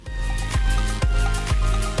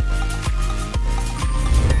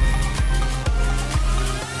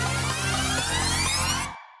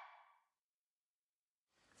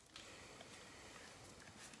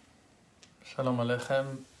Shalom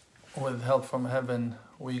Aleichem. With help from heaven,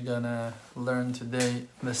 we're gonna learn today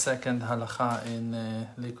the second halacha in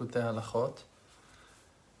Likutei Halachot.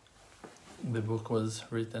 The book was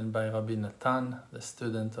written by Rabbi Natan, the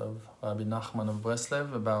student of Rabbi Nachman of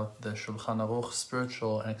Breslev, about the Shulchan Aruch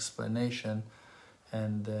spiritual explanation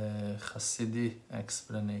and Hasidic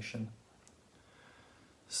explanation.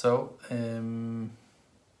 So,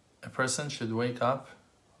 a person should wake up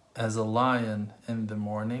as a lion in the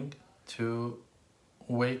morning to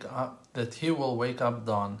wake up, that he will wake up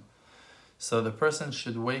dawn. So the person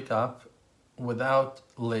should wake up without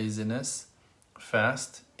laziness,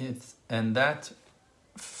 fast, and that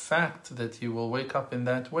fact that he will wake up in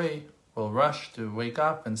that way, will rush to wake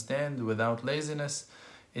up and stand without laziness,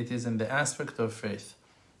 it is in the aspect of faith.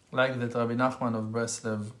 Like that Rabbi Nachman of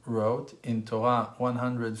Breslev wrote in Torah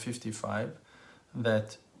 155,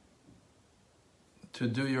 that to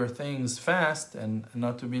do your things fast and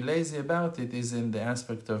not to be lazy about it is in the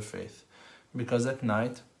aspect of faith. Because at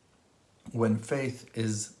night, when faith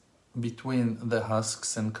is between the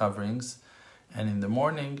husks and coverings, and in the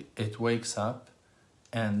morning it wakes up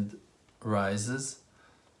and rises,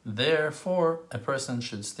 therefore a person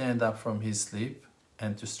should stand up from his sleep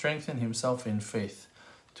and to strengthen himself in faith,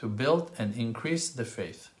 to build and increase the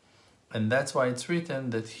faith. And that's why it's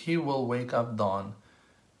written that he will wake up dawn.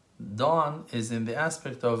 Dawn is in the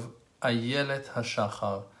aspect of Ayelet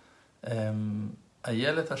HaShachar.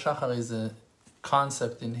 Ayelet HaShachar is a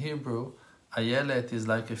concept in Hebrew. Ayelet is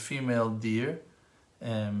like a female deer,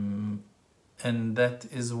 and that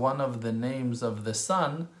is one of the names of the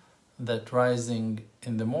sun that rising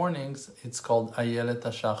in the mornings. It's called Ayelet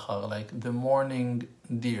HaShachar, like the morning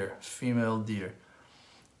deer, female deer.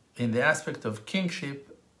 In the aspect of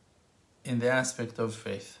kingship, in the aspect of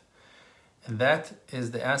faith. And that is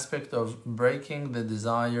the aspect of breaking the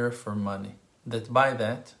desire for money. That by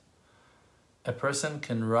that, a person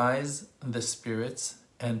can rise the spirits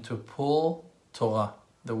and to pull Torah,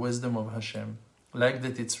 the wisdom of Hashem. Like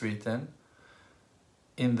that it's written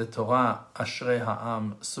in the Torah, Ashrei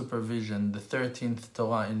Ha'am, supervision, the 13th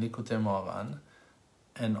Torah in Likutei Moharan.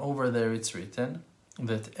 And over there it's written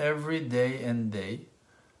that every day and day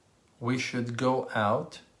we should go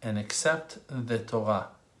out and accept the Torah.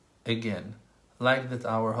 Again, like that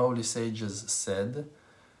our holy sages said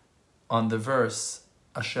on the verse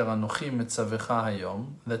Asher Anochi Metzavecha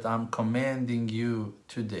Hayom, that I'm commanding you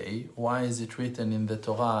today. Why is it written in the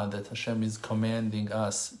Torah that Hashem is commanding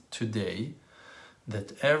us today?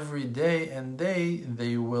 That every day and day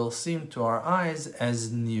they will seem to our eyes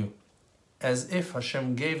as new, as if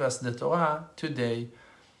Hashem gave us the Torah today.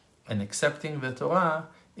 And accepting the Torah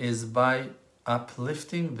is by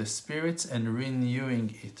uplifting the spirits and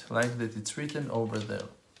renewing it, like that it's written over there.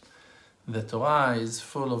 The Torah is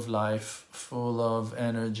full of life, full of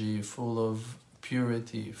energy, full of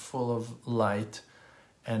purity, full of light.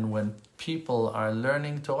 And when people are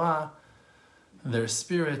learning Torah, their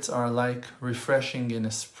spirits are like refreshing in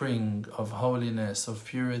a spring of holiness, of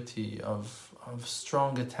purity, of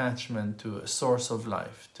strong attachment to a source of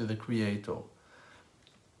life, to the Creator.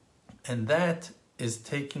 And that is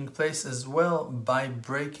taking place as well by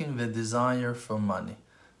breaking the desire for money.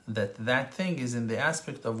 That thing is in the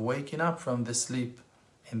aspect of waking up from the sleep,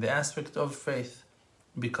 in the aspect of faith.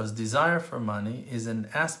 Because desire for money is an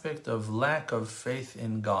aspect of lack of faith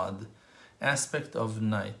in God, aspect of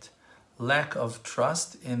night, lack of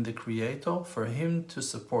trust in the Creator for Him to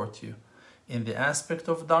support you. In the aspect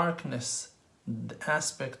of darkness, the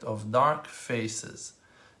aspect of dark faces,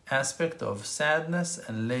 aspect of sadness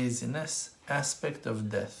and laziness, aspect of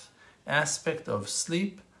death, aspect of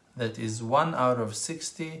sleep that is 1 out of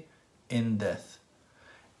 60 in death.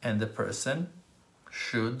 And the person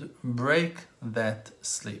should break that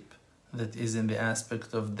sleep that is in the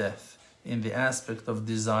aspect of death, in the aspect of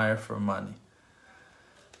desire for money.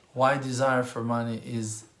 Why desire for money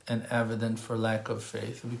is an evidence for lack of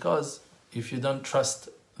faith? Because if you don't trust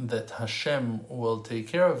that Hashem will take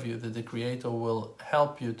care of you, that the Creator will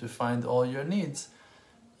help you to find all your needs,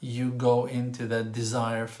 you go into that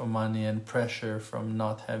desire for money and pressure from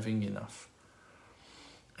not having enough.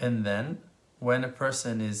 And then, when a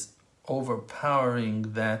person is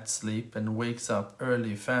overpowering that sleep and wakes up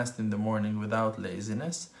early, fast in the morning without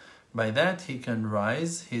laziness, by that he can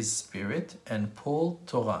rise his spirit and pull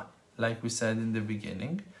Torah, like we said in the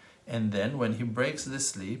beginning. And then, when he breaks the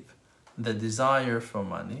sleep, the desire for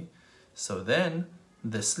money, so then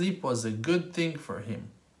the sleep was a good thing for him,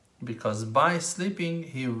 because by sleeping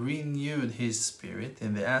he renewed his spirit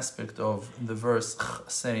in the aspect of the verse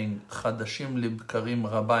saying Chadashim libkarim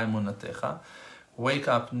rabba emunatecha, wake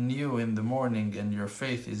up new in the morning and your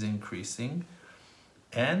faith is increasing.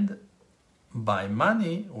 And by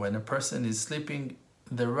money, when a person is sleeping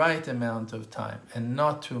the right amount of time and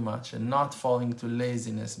not too much and not falling to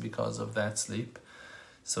laziness because of that sleep,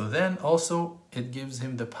 so then also it gives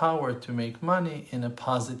him the power to make money in a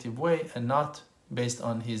positive way and not based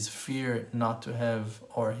on his fear not to have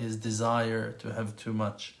or his desire to have too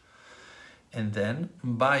much. And then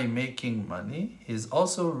by making money, he's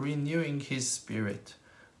also renewing his spirit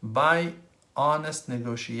by honest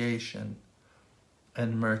negotiation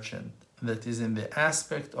and merchant that is in the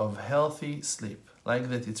aspect of healthy sleep, like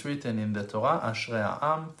that it's written in the Torah, Ashrei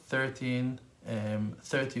Ha'am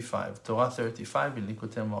 13:35, Torah 35 in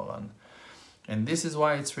Likutei Moharan. And this is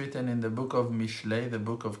why it's written in the book of Mishlei, the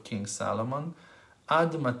book of King Solomon,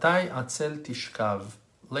 Ad matai atzel tishkav,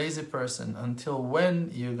 lazy person, until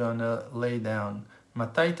when you're gonna lay down?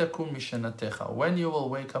 Matai takum mishanatecha, when you will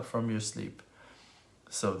wake up from your sleep.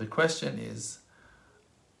 So the question is,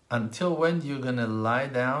 until when you're gonna lie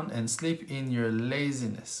down and sleep in your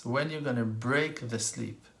laziness? When you're gonna break the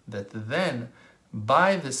sleep? That then,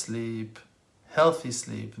 by the sleep, healthy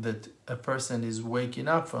sleep, that a person is waking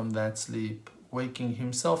up from that sleep, waking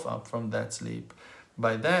himself up from that sleep.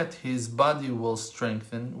 By that, his body will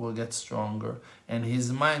strengthen, will get stronger, and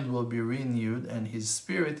his mind will be renewed, and his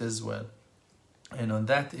spirit as well. And on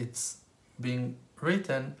that, it's being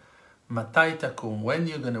written, Matai takum, when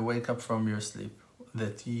you're going to wake up from your sleep,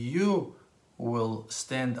 that you will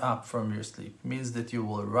stand up from your sleep. Means that you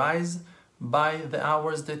will rise by the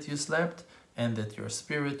hours that you slept, and that your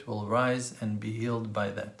spirit will rise and be healed by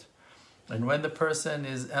that. And when the person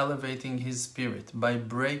is elevating his spirit by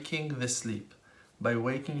breaking the sleep, by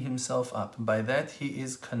waking himself up, by that he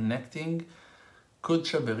is connecting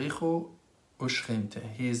Kudsha Berichu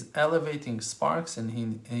Ushchinte. He is elevating sparks and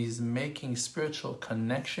he is making spiritual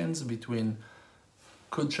connections between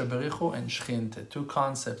Kudsha Berichu and Shchinte, two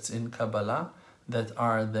concepts in Kabbalah that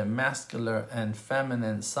are the masculine and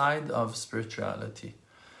feminine side of spirituality.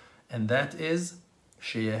 And that is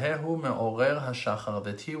Sheyehehu Me'orer HaShachar,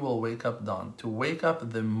 that he will wake up dawn. To wake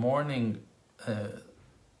up the morning,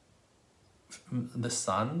 the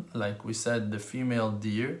sun, like we said, the female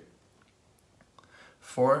deer,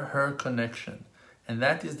 for her connection. And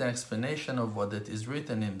that is the explanation of what it is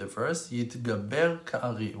written in the verse, Yitgaber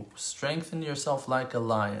Ka'ari, strengthen yourself like a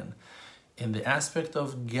lion, in the aspect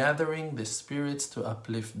of gathering the spirits to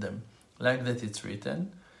uplift them. Like that it's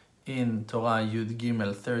written in Torah Yud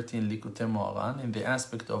Gimel 13 Likutei Moharan, in the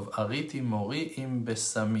aspect of Ariti Mori im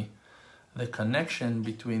Besami, the connection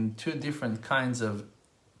between two different kinds of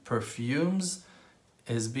perfumes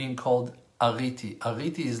is being called Ariti.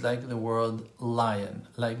 Ariti is like the word lion,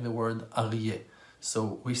 like the word Aryeh.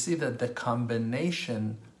 So we see that the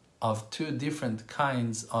combination of two different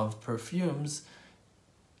kinds of perfumes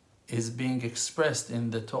is being expressed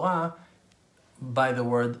in the Torah by the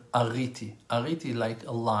word Ariti. Ariti, like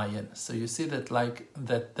a lion. So you see that like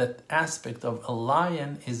that aspect of a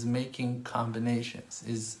lion is making combinations,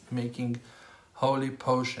 is making holy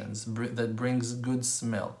potions that brings good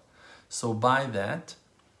smell. So by that,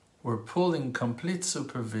 we're pulling complete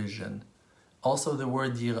supervision. Also the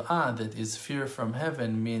word Yir'ah, that is fear from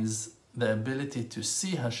heaven, means the ability to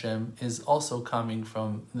see Hashem, is also coming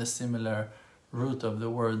from the similar root of the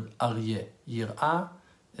word Aryeh. Yir'ah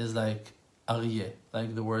is like Aryeh,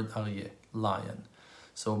 like the word Aryeh, lion.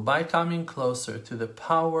 So by coming closer to the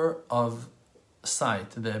power of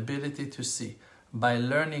sight, the ability to see, by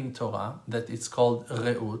learning Torah, that it's called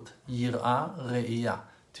Re'ut, Yir'ah, Re'iyah.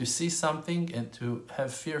 To see something and to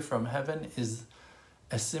have fear from heaven is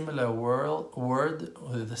a similar word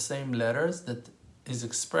with the same letters that is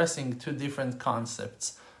expressing two different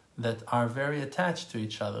concepts that are very attached to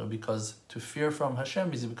each other, because to fear from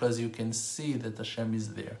Hashem is because you can see that Hashem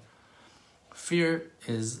is there. Fear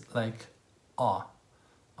is like awe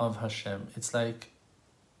of Hashem. It's like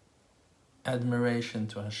admiration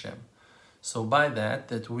to Hashem. So by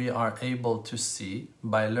that we are able to see,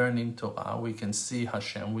 by learning Torah, we can see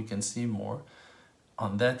Hashem, we can see more.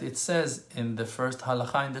 On that it says in the first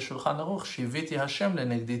halacha in the Shulchan Aruch, Shiviti Hashem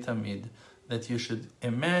lenegdi tamid, that you should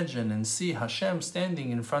imagine and see Hashem standing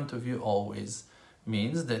in front of you always.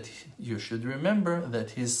 Means that you should remember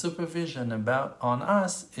that His supervision on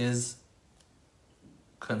us is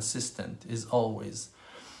consistent, is always.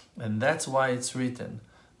 And that's why it's written,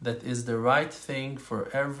 that is the right thing for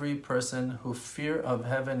every person who fear of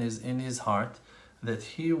heaven is in his heart, that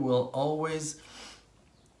he will always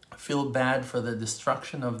feel bad for the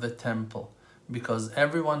destruction of the temple, because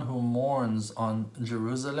everyone who mourns on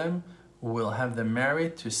Jerusalem will have the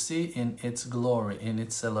merit to see in its glory, in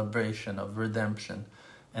its celebration of redemption.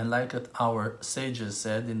 And like our sages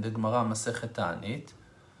said in the Gemara Masechet Ta'anit,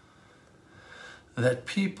 that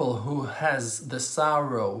people who has the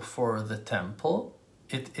sorrow for the temple,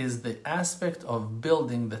 it is the aspect of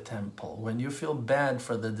building the temple. When you feel bad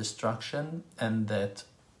for the destruction and that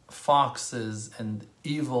foxes and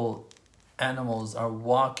evil animals are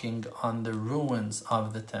walking on the ruins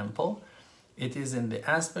of the temple, it is in the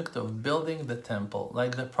aspect of building the temple,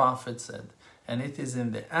 like the prophet said. And it is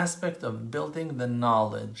in the aspect of building the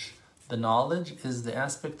knowledge. The knowledge is the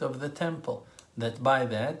aspect of the temple, that by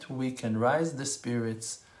that we can rise the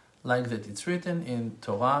spirits, like that it's written in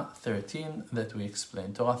Torah 13 that we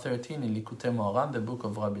explained. Torah 13 in Likutei Moharan, the book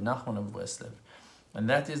of Rabbi Nachman of Breslev. And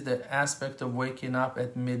that is the aspect of waking up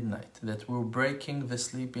at midnight, that we're breaking the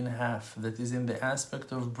sleep in half. That is in the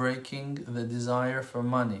aspect of breaking the desire for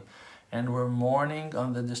money. And we're mourning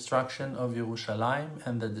on the destruction of Yerushalayim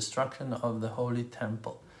and the destruction of the Holy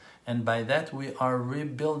Temple. And by that we are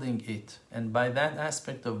rebuilding it. And by that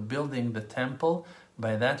aspect of building the temple,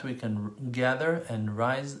 by that we can gather and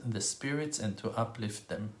rise the spirits and to uplift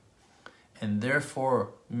them. And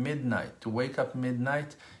therefore, midnight, to wake up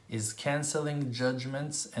midnight, is canceling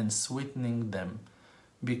judgments and sweetening them.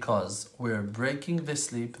 Because we're breaking the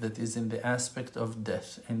sleep that is in the aspect of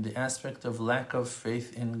death, in the aspect of lack of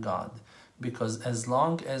faith in God. Because as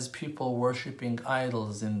long as people worshiping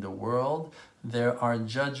idols in the world, there are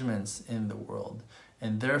judgments in the world.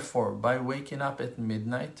 And therefore, by waking up at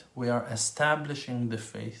midnight, we are establishing the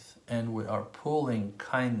faith and we are pulling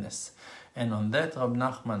kindness. And on that, Rab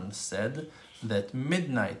Nachman said that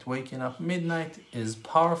midnight, waking up midnight, is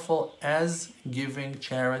powerful as giving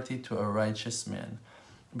charity to a righteous man.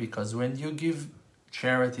 Because when you give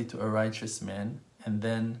charity to a righteous man, and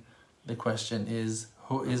then the question is,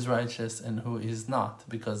 who is righteous and who is not?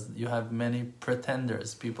 Because you have many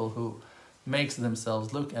pretenders, people who makes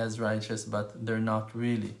themselves look as righteous, but they're not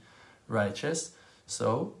really righteous.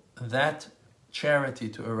 So that charity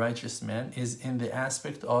to a righteous man is in the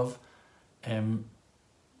aspect of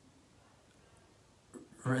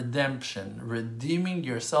redemption, redeeming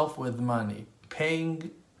yourself with money,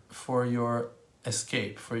 paying for your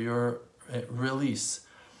escape, for your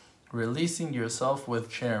releasing yourself with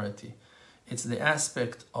charity. It's the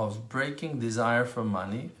aspect of breaking desire for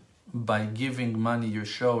money. By giving money, you're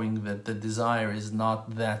showing that the desire is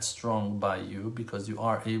not that strong by you because you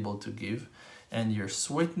are able to give, and you're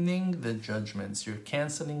sweetening the judgments, you're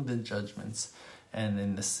canceling the judgments. And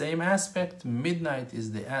in the same aspect, midnight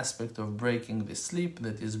is the aspect of breaking the sleep,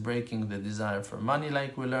 that is breaking the desire for money,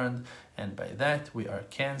 like we learned, and by that we are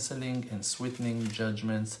canceling and sweetening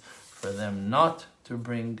judgments for them not to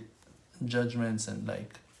bring judgments and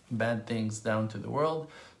like bad things down to the world,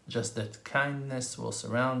 just that kindness will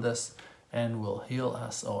surround us and will heal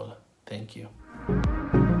us all. Thank you.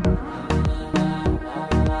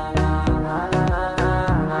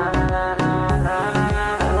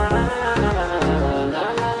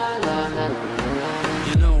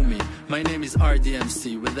 My name is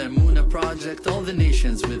RDMC with the Emunah Project, all the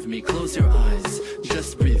nations with me. Close your eyes,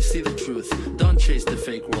 just breathe, see the truth. Don't chase the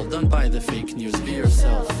fake world, don't buy the fake news. Be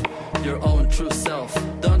yourself, your own true self.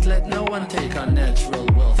 Don't let no one take our natural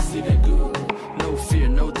wealth. See the good, no fear,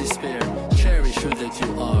 no despair. Cherish who that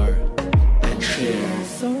you are and share.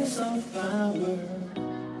 Source of power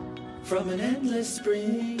from an endless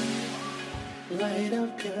spring. Light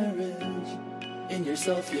of courage in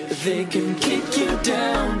yourself, yeah. They can kick you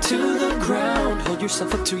down to the ground. Hold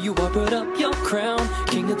yourself up till you are, put up your crown.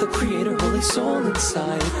 King of the Creator, holy soul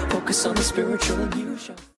inside. Focus on the spiritual and you shall